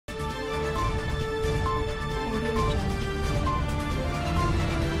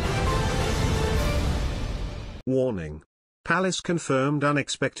Warning. Palace confirmed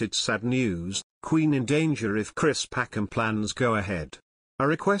unexpected sad news, Queen in danger if Chris Packham plans go ahead. A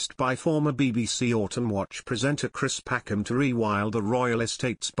request by former BBC Autumnwatch presenter Chris Packham to rewild the royal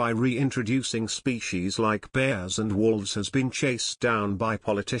estates by reintroducing species like bears and wolves has been chased down by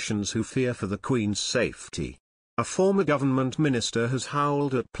politicians who fear for the Queen's safety. A former government minister has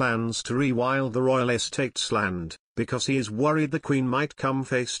howled at plans to rewild the royal estate's land, because he is worried the Queen might come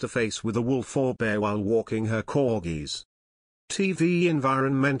face to face with a wolf or bear while walking her corgis. TV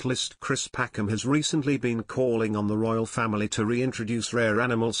environmentalist Chris Packham has recently been calling on the royal family to reintroduce rare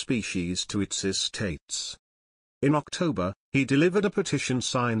animal species to its estates. In October, he delivered a petition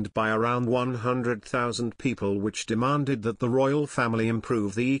signed by around 100,000 people which demanded that the royal family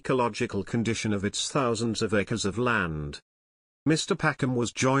improve the ecological condition of its thousands of acres of land. Mr Packham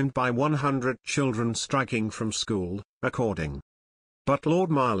was joined by 100 children striking from school, according. But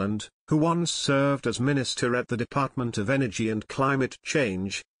Lord Marland, who once served as Minister at the Department of Energy and Climate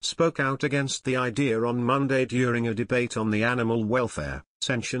Change, spoke out against the idea on Monday during a debate on the Animal Welfare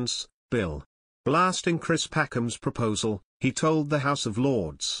Sentience Bill. Blasting Chris Packham's proposal, he told the House of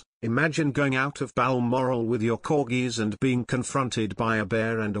Lords, "Imagine going out of Balmoral with your corgis and being confronted by a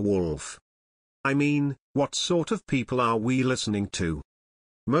bear and a wolf. I mean, what sort of people are we listening to?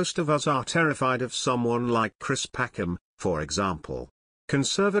 Most of us are terrified of someone like Chris Packham, for example."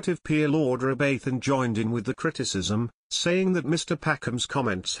 Conservative peer Lord Robathan joined in with the criticism, saying that Mr Packham's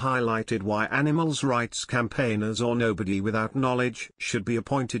comments highlighted why animals' rights campaigners or nobody without knowledge should be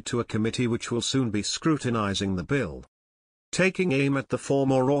appointed to a committee which will soon be scrutinising the bill. Taking aim at the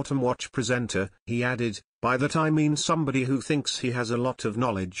former Autumnwatch presenter, he added, "By that I mean somebody who thinks he has a lot of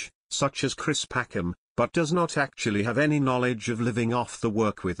knowledge, such as Chris Packham, but does not actually have any knowledge of living off the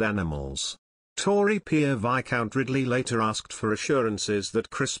work with animals." Tory peer Viscount Ridley later asked for assurances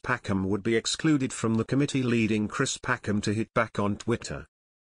that Chris Packham would be excluded from the committee, leading Chris Packham to hit back on Twitter.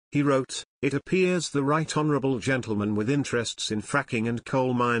 He wrote, "It appears the Right Honourable gentleman with interests in fracking and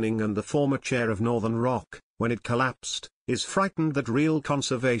coal mining and the former chair of Northern Rock, when it collapsed, is frightened that real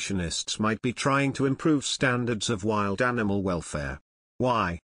conservationists might be trying to improve standards of wild animal welfare.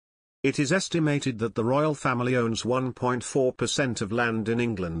 Why? It is estimated that the royal family owns 1.4% of land in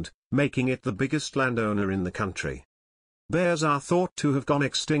England, making it the biggest landowner in the country. Bears are thought to have gone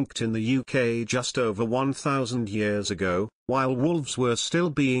extinct in the UK just over 1,000 years ago, while wolves were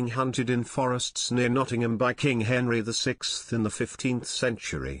still being hunted in forests near Nottingham by King Henry VI in the 15th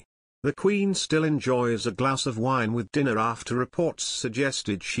century. The Queen still enjoys a glass of wine with dinner after reports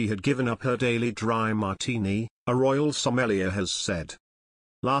suggested she had given up her daily dry martini, a royal sommelier has said.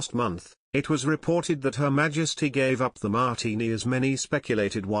 Last month, it was reported that Her Majesty gave up the martini as many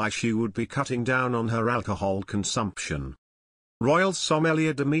speculated why she would be cutting down on her alcohol consumption. Royal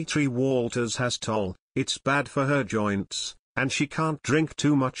sommelier Dimitri Walters has told, "It's bad for her joints, and she can't drink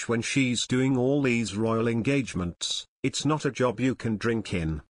too much when she's doing all these royal engagements. It's not a job you can drink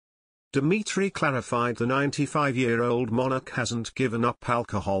in." Dimitri clarified the 95-year-old monarch hasn't given up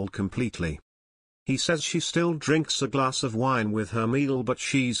alcohol completely. He says she still drinks a glass of wine with her meal, but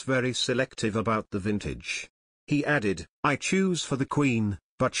she's very selective about the vintage. He added, "I choose for the Queen,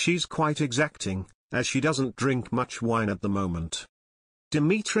 but she's quite exacting, as she doesn't drink much wine at the moment."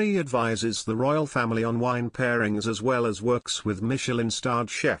 Dimitri advises the royal family on wine pairings as well as works with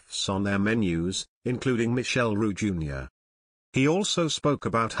Michelin-starred chefs on their menus, including Michel Roux Jr. He also spoke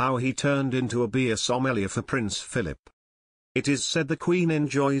about how he turned into a beer sommelier for Prince Philip. It is said the Queen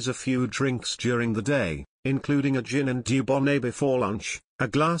enjoys a few drinks during the day, including a gin and dubonnet before lunch, a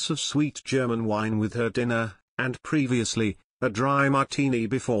glass of sweet German wine with her dinner, and previously, a dry martini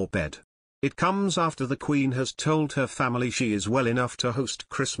before bed. It comes after the Queen has told her family she is well enough to host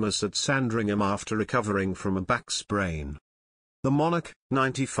Christmas at Sandringham after recovering from a back sprain. The monarch,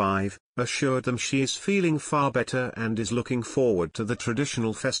 95, assured them she is feeling far better and is looking forward to the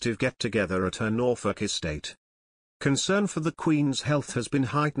traditional festive get-together at her Norfolk estate. Concern for the Queen's health has been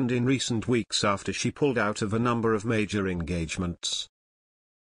heightened in recent weeks after she pulled out of a number of major engagements.